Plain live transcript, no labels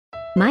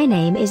My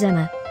name is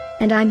Emma,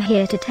 and I'm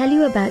here to tell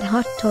you about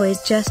Hot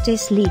Toys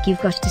Justice League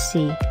you've got to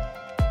see.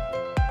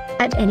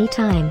 At any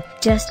time,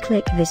 just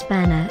click this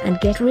banner and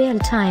get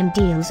real-time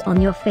deals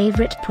on your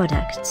favorite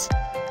products.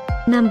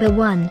 Number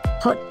 1,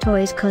 Hot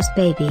Toys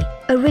Cosbaby,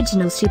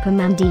 Original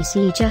Superman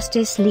DC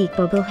Justice League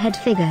Bobblehead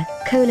Figure,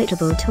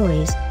 Colletible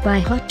Toys, by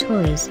Hot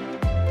Toys.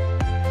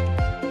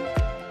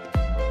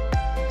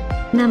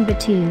 Number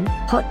 2,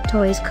 Hot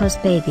Toys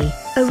Cosbaby,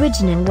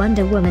 Original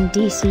Wonder Woman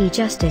DC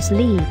Justice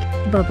League,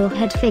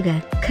 Bobblehead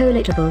Figure,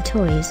 Colletible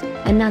Toys,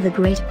 another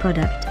great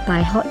product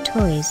by Hot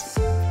Toys.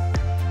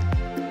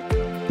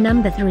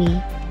 Number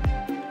 3.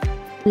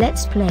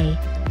 Let's play.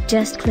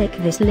 Just click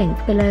this link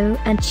below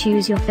and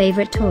choose your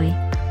favorite toy.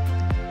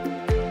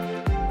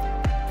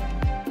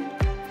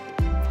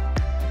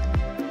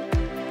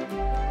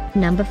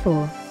 Number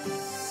 4.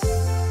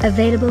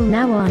 Available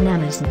now on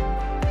Amazon.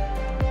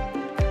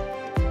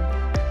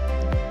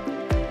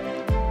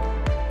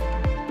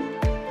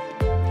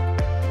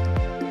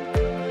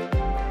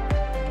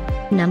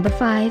 Number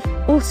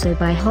 5, also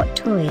by Hot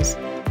Toys.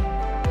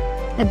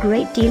 A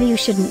great deal you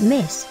shouldn't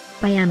miss,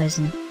 by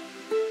Amazon.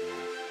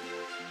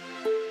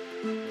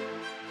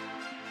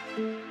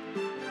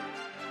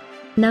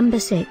 Number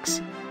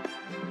 6.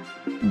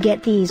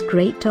 Get these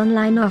great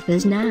online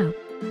offers now.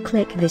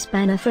 Click this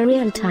banner for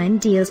real-time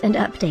deals and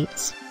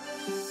updates.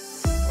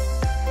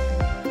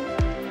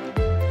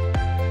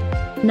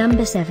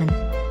 Number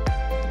 7.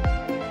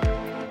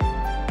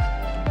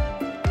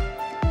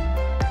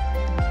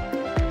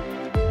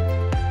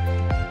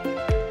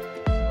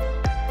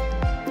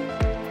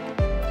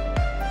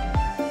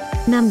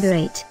 Number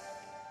 8.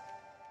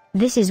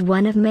 This is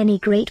one of many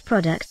great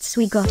products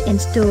we got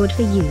installed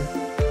for you.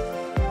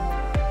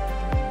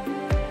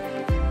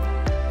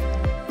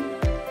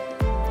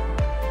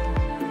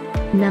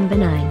 Number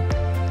 9.